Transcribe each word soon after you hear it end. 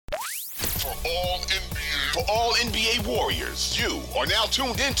For all NBA Warriors, you are now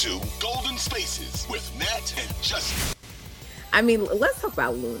tuned into Golden Spaces with Nat and Justin. I mean, let's talk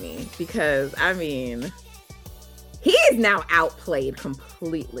about Looney because, I mean, he is now outplayed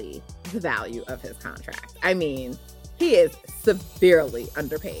completely the value of his contract. I mean, he is severely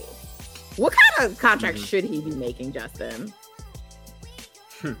underpaid. What kind of contract should he be making, Justin?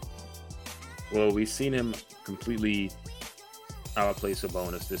 Well, we've seen him completely outplay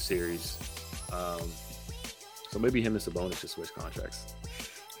Sabonis this series. So maybe him and Sabonis should switch contracts.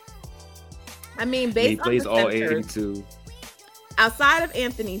 I mean, based he on plays the all centers, 82. outside of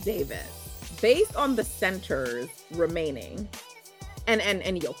Anthony Davis, based on the centers remaining, and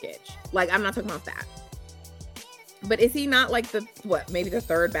Jokic, like I'm not talking about that, but is he not like maybe the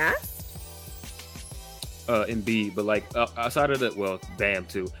third best? Embiid, but like outside of Bam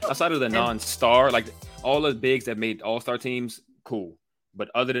too. Outside of the non-star, like all the bigs that made all-star teams, cool. But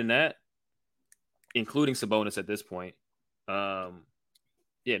other than that, including Sabonis at this point, none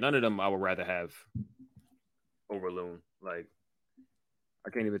of them I would rather have over Loon. Like I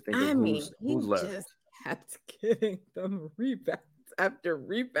can't even think of who's left. Just kept getting them rebounds after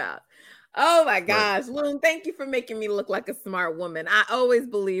rebound. Oh my gosh, right. Loon, thank you for making me look like a smart woman. I always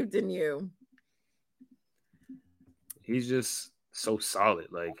believed in you. He's just so solid.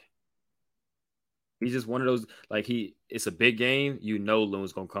 Like he's just one of those. Like it's a big game. You know,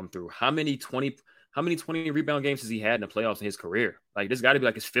 Loon's gonna come through. How many 20 rebound games has he had in the playoffs in his career? Like this got to be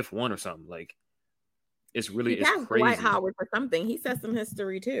like his fifth one or something. Like it's crazy. Dwight Howard for something. He set some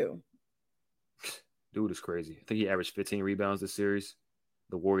history too. Dude is crazy. I think he averaged 15 rebounds this series.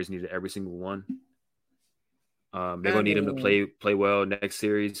 The Warriors needed every single one. They're gonna need him to play well next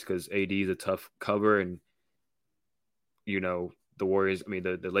series because AD is a tough cover and. You know, the Warriors, I mean,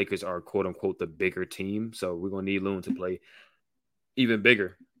 the Lakers are quote unquote the bigger team. So we're going to need Loon to play even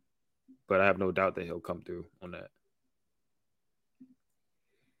bigger. But I have no doubt that he'll come through on that.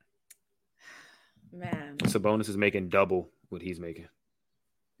 Man. Sabonis is making double what he's making.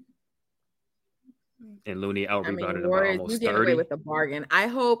 And Looney out-rebounded him by almost 30. Away with a bargain. I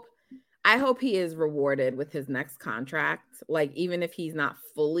hope he is rewarded with his next contract. Like, even if he's not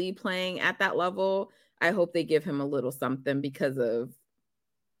fully playing at that level, I hope they give him a little something because of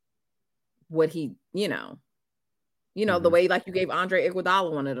what he, the way like you gave Andre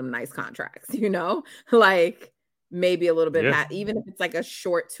Iguodala one of them nice contracts, like maybe a little bit, even if it's like a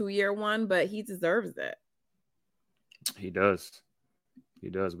short 2-year one, but he deserves it. He does.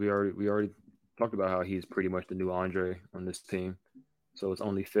 We already talked about how he's pretty much the new Andre on this team. So it's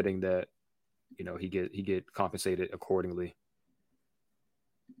only fitting that, he get compensated accordingly.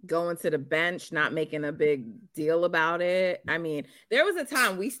 Going to the bench, not making a big deal about it. I mean, there was a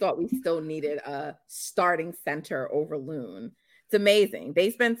time we thought we still needed a starting center over Loon. It's amazing. They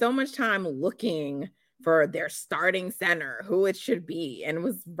spent so much time looking for their starting center, who it should be, and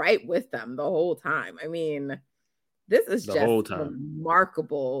was right with them the whole time. I mean, this is just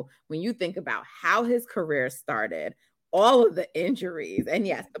remarkable when you think about how his career started, all of the injuries, and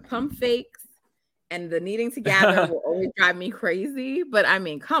yes, the pump fakes. And the needing to gather will always drive me crazy. But, I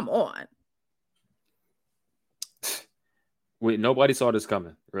mean, come on. Wait, nobody saw this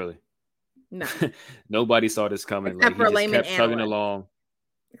coming, really. No. Nobody saw this coming. Except for he just kept chugging along.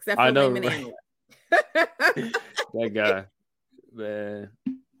 Except for layman analyst. That guy, man.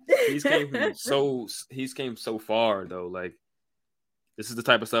 He's came so far, though. Like, this is the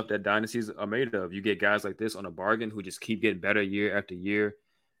type of stuff that dynasties are made of. You get guys like this on a bargain who just keep getting better year after year.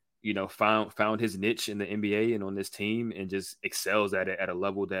 Found his niche in the NBA and on this team and just excels at it at a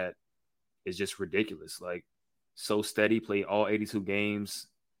level that is just ridiculous. Like, so steady, play all 82 games.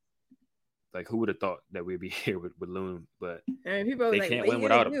 Like, who would have thought that we'd be here with Loon? But people they can't win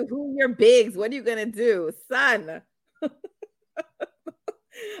without him. Who are your bigs? What are you going to do? Son.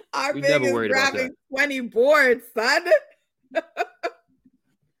 Our big is grabbing 20 boards, son.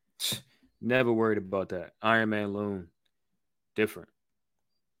 Never worried about that. Iron Man Loon. Different.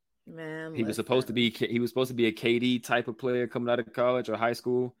 Man, he was supposed to be a KD type of player coming out of college or high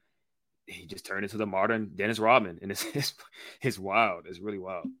school. He just turned into the modern Dennis Rodman, and it's wild. It's really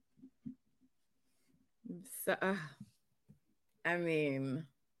wild. So, I mean,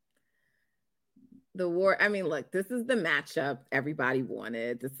 look, this is the matchup everybody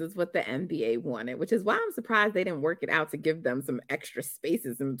wanted. This is what the NBA wanted, which is why I'm surprised they didn't work it out to give them some extra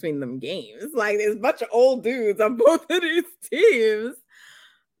spaces in between them games. Like, there's a bunch of old dudes on both of these teams.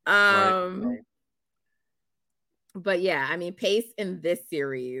 Right. But yeah, I mean, pace in this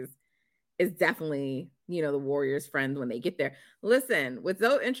series is definitely, the Warriors' friends when they get there. Listen, what's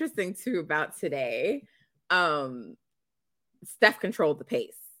so interesting too about today, Steph controlled the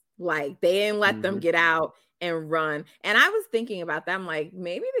pace. Like they didn't let them get out and run. And I was thinking about that. I'm like,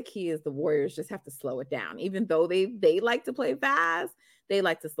 maybe the key is the Warriors just have to slow it down. Even though they like to play fast, they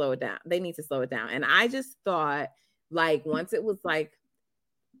like to slow it down. They need to slow it down. And I just thought, like, once it was like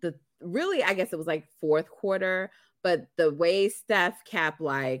I guess it was like fourth quarter, but the way Steph kept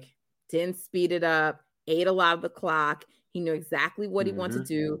like didn't speed it up, ate a lot of the clock. He knew exactly what he wanted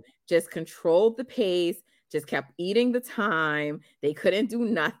to do, just controlled the pace, just kept eating the time. They couldn't do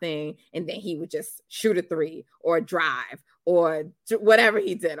nothing. And then he would just shoot a three or a drive or whatever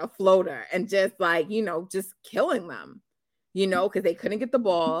he did, a floater, and just like, just killing them, because they couldn't get the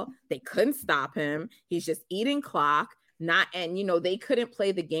ball. They couldn't stop him. He's just eating clock. They couldn't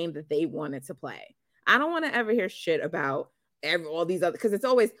play the game that they wanted to play. I don't want to ever hear shit about all these other, because it's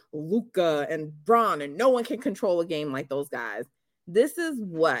always Luka and Bron, and no one can control a game like those guys. This is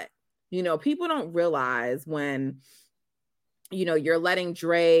what, people don't realize when, you're letting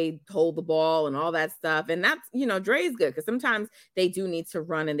Dre hold the ball and all that stuff. And that's, Dre is good because sometimes they do need to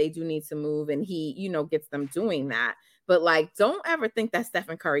run and they do need to move, and he, gets them doing that. But like, don't ever think that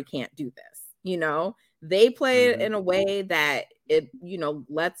Stephen Curry can't do this. They play it in a way that it,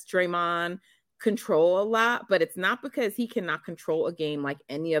 lets Draymond control a lot, but it's not because he cannot control a game like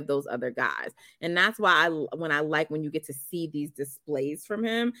any of those other guys. And that's why when you get to see these displays from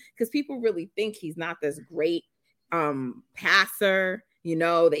him, because people really think he's not this great passer.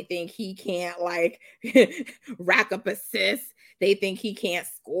 They think he can't like rack up assists. They think he can't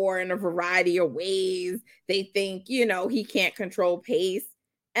score in a variety of ways. They think, he can't control pace.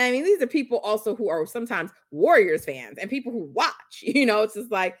 I mean, these are people also who are sometimes Warriors fans and people who watch, it's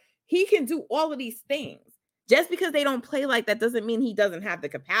just like, he can do all of these things. Just because they don't play like that doesn't mean he doesn't have the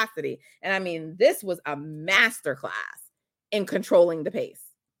capacity. And I mean, this was a masterclass in controlling the pace.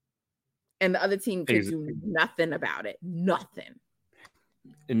 And the other team could do nothing about it. Nothing.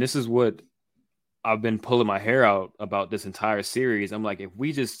 And this is what I've been pulling my hair out about this entire series. I'm like, if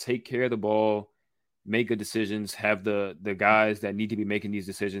we just take care of the ball, make good decisions, have the guys that need to be making these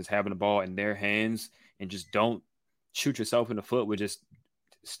decisions having the ball in their hands, and just don't shoot yourself in the foot with just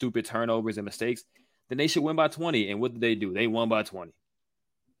stupid turnovers and mistakes, then they should win by 20. And what did they do? They won by 20.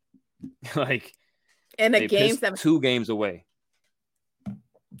 Like, in a game 7, 2 games away.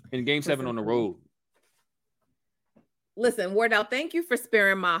 In game 7 on the road. Listen, Wardell, thank you for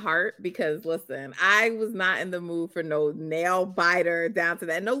sparing my heart, because listen, I was not in the mood for no nail biter down to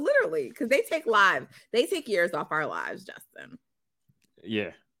that. No, literally, because they take years off our lives, Justin.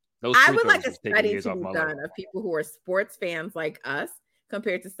 Yeah. I would like a study to be done of people who are sports fans like us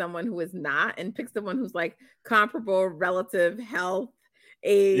compared to someone who is not, and pick someone who's like comparable relative health,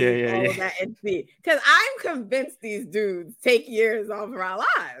 age, all of that, and see. Because I'm convinced these dudes take years off of our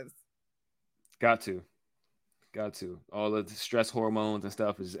lives. Got to. All of the stress hormones and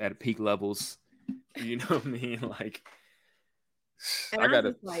stuff is at peak levels. You know what I mean? Like, and I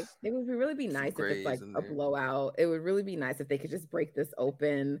was like, it would really be nice if it's like a blowout. It would really be nice if they could just break this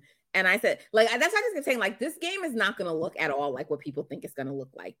open. And I said, like, that's why I was saying, like, this game is not going to look at all like what people think it's going to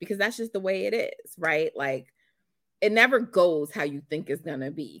look like, because that's just the way it is, right? Like, it never goes how you think it's going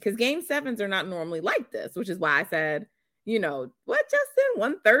to be, because game 7s are not normally like this, which is why I said, what, Justin,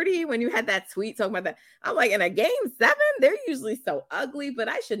 130, when you had that tweet talking about that, I'm like, in a game 7, they're usually so ugly, but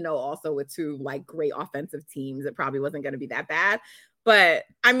I should know also with 2 like great offensive teams, it probably wasn't going to be that bad. But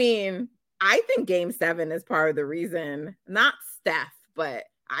I mean, I think game 7 is part of the reason, not Steph, but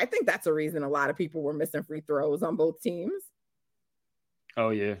I think that's a reason a lot of people were missing free throws on both teams. Oh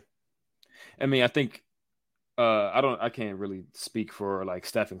yeah. I mean, I think I can't really speak for like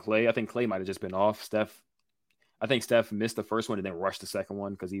Steph and Clay. I think Clay might have just been off. I think Steph missed the first one and then rushed the second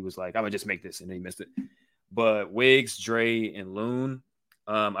one because he was like, I'm gonna just make this, and then he missed it. But Wiggs, Dre, and Loon,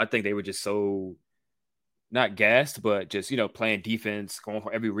 I think they were just so not gassed, but just playing defense, going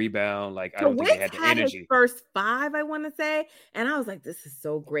for every rebound. Like, I don't think they had the energy. His first 5, I want to say, and I was like, this is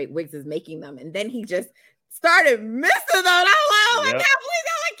so great. Wiggs is making them, and then he just started missing them. I'm like, oh my God, please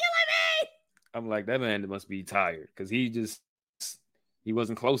don't killing me. I'm like, that man must be tired, because he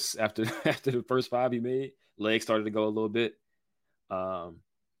wasn't close after the first 5 he made. Legs started to go a little bit. But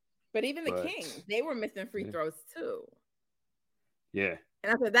even the Kings, they were missing free throws too. Yeah.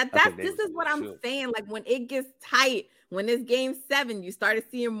 And I said, this is what I'm saying. Like, when it gets tight, when it's game 7, you started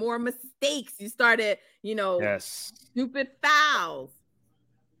seeing more mistakes. You started, stupid fouls.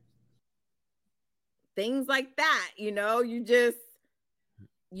 Things like that, you just,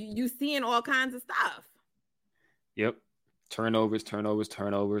 you seeing all kinds of stuff. Yep. Turnovers.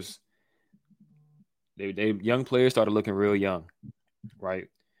 They young players started looking real young, right?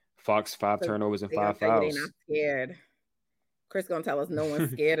 Fox 5 turnovers and 5 fouls. They're not scared. Chris gonna tell us no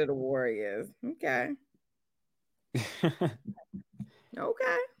one's scared of the Warriors. Okay.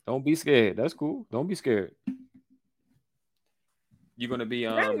 Okay. Don't be scared. That's cool. Don't be scared. You're gonna be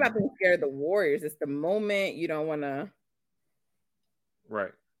It's not about being scared of the Warriors. It's the moment you don't want to,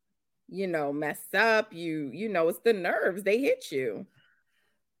 right. Mess up. It's the nerves. They hit you.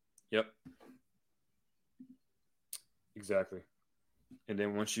 Yep. Exactly. And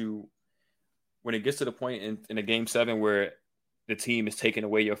then when it gets to the point in a game 7 where the team is taking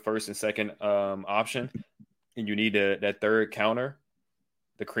away your first and second option, and you need that third counter,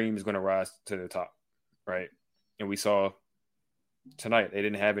 the cream is going to rise to the top, right? And we saw tonight they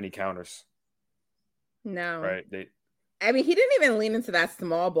didn't have any counters. No. Right? He didn't even lean into that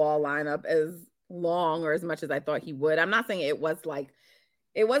small ball lineup as long or as much as I thought he would. I'm not saying it wasn't like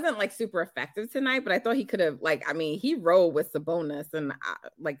super effective tonight, but I thought he could have he rolled with Sabonis, and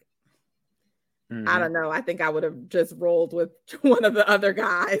I don't know. I think I would have just rolled with one of the other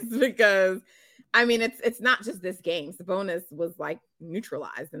guys because it's not just this game. Sabonis was like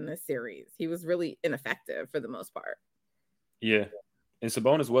neutralized in this series. He was really ineffective for the most part. Yeah. And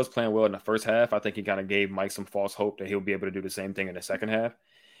Sabonis was playing well in the first half. I think he kind of gave Mike some false hope that he'll be able to do the same thing in the second half.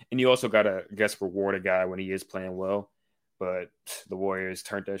 And you also got to, reward a guy when he is playing well. But the Warriors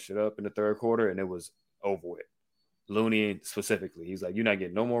turned that shit up in the third quarter, and it was over with. Looney specifically. He's like, you're not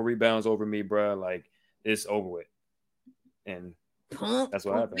getting no more rebounds over me, bro. Like, it's over with. And that's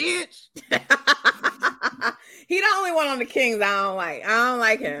what happened. Bitch. He the only one on the Kings I don't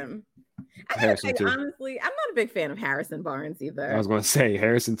like him. Honestly, I'm not a big fan of Harrison Barnes either. I was going to say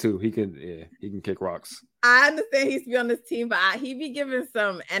Harrison too. He can kick rocks. I understand he's be on this team, but he be giving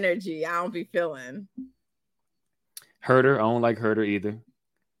some energy I don't be feeling. Herter, I don't like Herter either.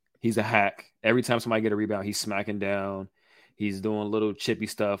 He's a hack. Every time somebody get a rebound, he's smacking down. He's doing little chippy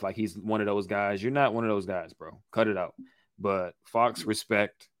stuff. Like he's one of those guys. You're not one of those guys, bro. Cut it out. But Fox,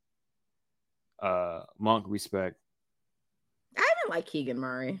 respect. Monk, respect. I even like Keegan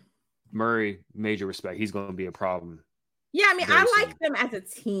Murray. Murray, major respect. He's going to be a problem. Yeah, I like them as a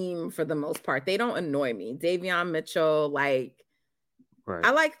team for the most part. They don't annoy me. Davion Mitchell, right.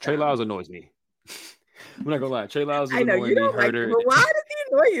 I like Trey Lyles annoys me. I'm not gonna lie. Trey Lyles is annoying you don't me. Like him, but why does he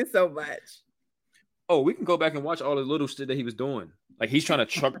annoy you so much? Oh, we can go back and watch all the little shit that he was doing. Like he's trying to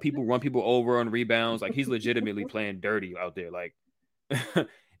chuck people, run people over on rebounds. Like he's legitimately playing dirty out there. Like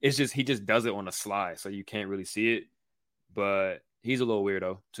it's just he just does it on a slide, so you can't really see it. But he's a little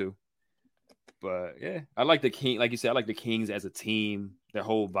weirdo too. But yeah, I like the King. Like you said, I like the Kings as a team, their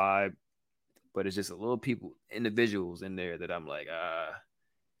whole vibe. But it's just a little individuals in there that I'm like, I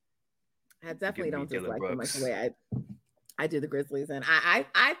definitely don't dislike them like the way I do the Grizzlies, and I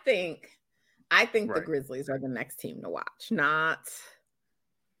think the Grizzlies are the next team to watch, not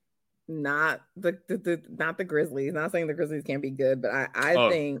the Grizzlies. Not saying the Grizzlies can't be good, but I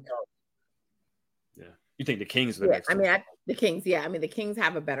think. Yeah, you think the Kings are the next? The Kings. Yeah, the Kings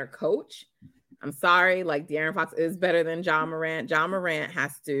have a better coach. I'm sorry, like De'Aaron Fox is better than John Morant. John Morant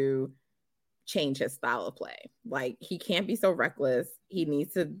has to change his style of play. Like he can't be so reckless. He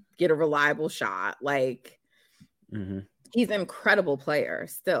needs to get a reliable shot. Like he's an incredible player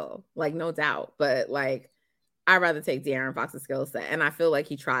still, like no doubt. But like I'd rather take De'Aaron Fox's skill set, and I feel like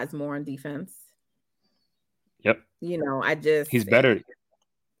he tries more on defense. Yep. He's better.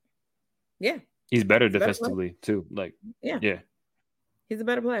 Yeah. He's better defensively too. Like yeah. He's a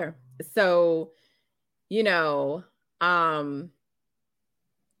better player. So, it's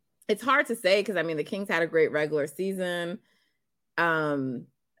hard to say because the Kings had a great regular season. But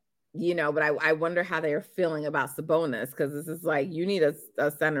I wonder how they are feeling about Sabonis because this is like you need a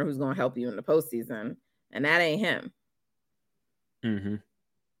center who's going to help you in the postseason, and that ain't him. You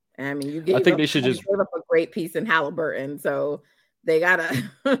gave up a great piece in Halliburton, so they gotta.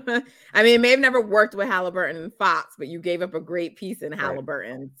 It may have never worked with Halliburton and Fox, but you gave up a great piece in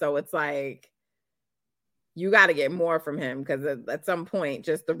Halliburton, so it's like you got to get more from him because at some point,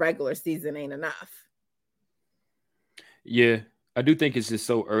 just the regular season ain't enough. Yeah, I do think it's just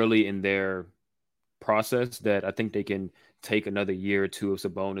so early in their process that I think they can take another year or two of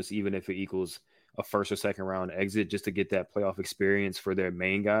Sabonis, even if it equals a first or second round exit, just to get that playoff experience for their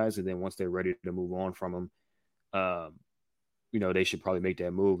main guys, and then once they're ready to move on from them. They should probably make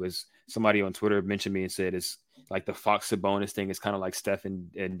that move. As somebody on Twitter mentioned me and said, it's like the Fox Sabonis thing is kind of like Steph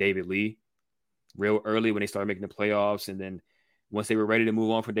and David Lee real early when they started making the playoffs. And then once they were ready to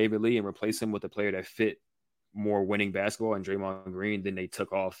move on from David Lee and replace him with a player that fit more winning basketball and Draymond Green, then they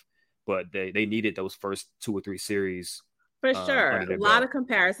took off. But they needed those first 2 or 3 series. For sure. A lot of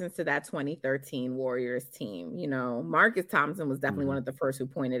comparisons to that 2013 Warriors team. Marcus Thompson was definitely one of the first who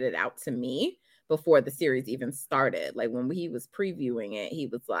pointed it out to me. before the series even started. Like when he was previewing it, he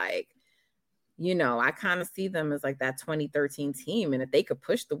was like, you know, I kind of see them as like that 2013 team. And if they could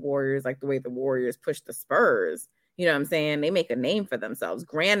push the Warriors like the way the Warriors pushed the Spurs, you know what I'm saying? They make a name for themselves.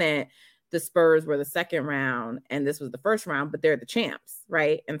 Granted, the Spurs were the second round and this was the first round, but they're the champs,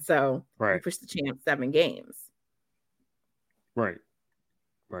 right? And so you push the champs 7 games. Right.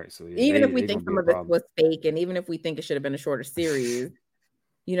 So yeah, even if we think some of this was fake, and even if we think it should have been a shorter series,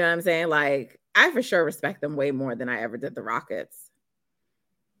 you know what I'm saying? Like, I for sure respect them way more than I ever did the Rockets.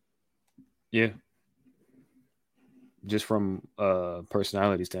 Yeah. Just from a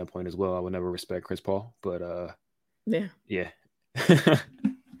personality standpoint as well, I would never respect Chris Paul, but yeah.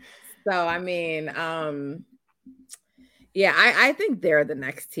 So I mean, yeah, I think they're the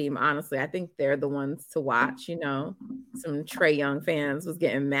next team. Honestly, I think they're the ones to watch. You know, some Trae Young fans was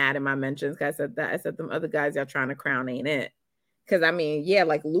getting mad in my mentions because I said that. I said them other guys y'all trying to crown ain't it. Because I mean, yeah,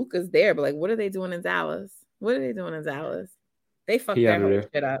 like Luka's there, but like, what are they doing in Dallas? What are they doing in Dallas? They fucked their whole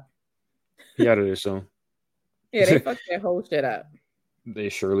shit up. He out of there soon. Yeah, they fucked their whole shit up. They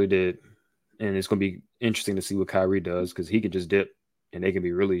surely did, and it's gonna be interesting to see what Kyrie does because he could just dip, and they can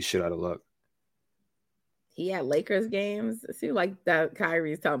be really shit out of luck. He had Lakers games. It seemed like that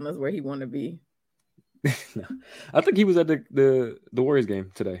Kyrie's telling us where he want to be. No. I think he was at the Warriors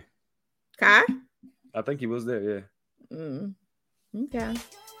game today. Kai? I think he was there, yeah. Okay.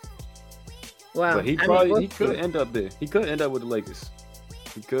 Well, but he could end up there. He could end up with the Lakers.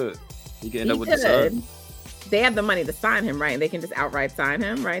 He could end up with the Suns. They have the money to sign him, right? And they can just outright sign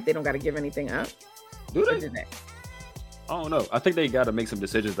him, right? They don't got to give anything up. Do they? I don't know. I think they got to make some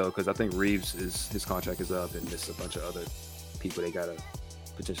decisions though, because I think Reeves his contract is up, and there's a bunch of other people they got to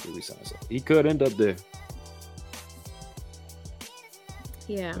potentially resign. So he could end up there.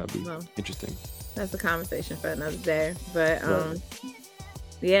 Yeah, that'd be interesting. That's a conversation for another day. But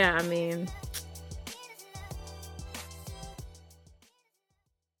yeah, I mean,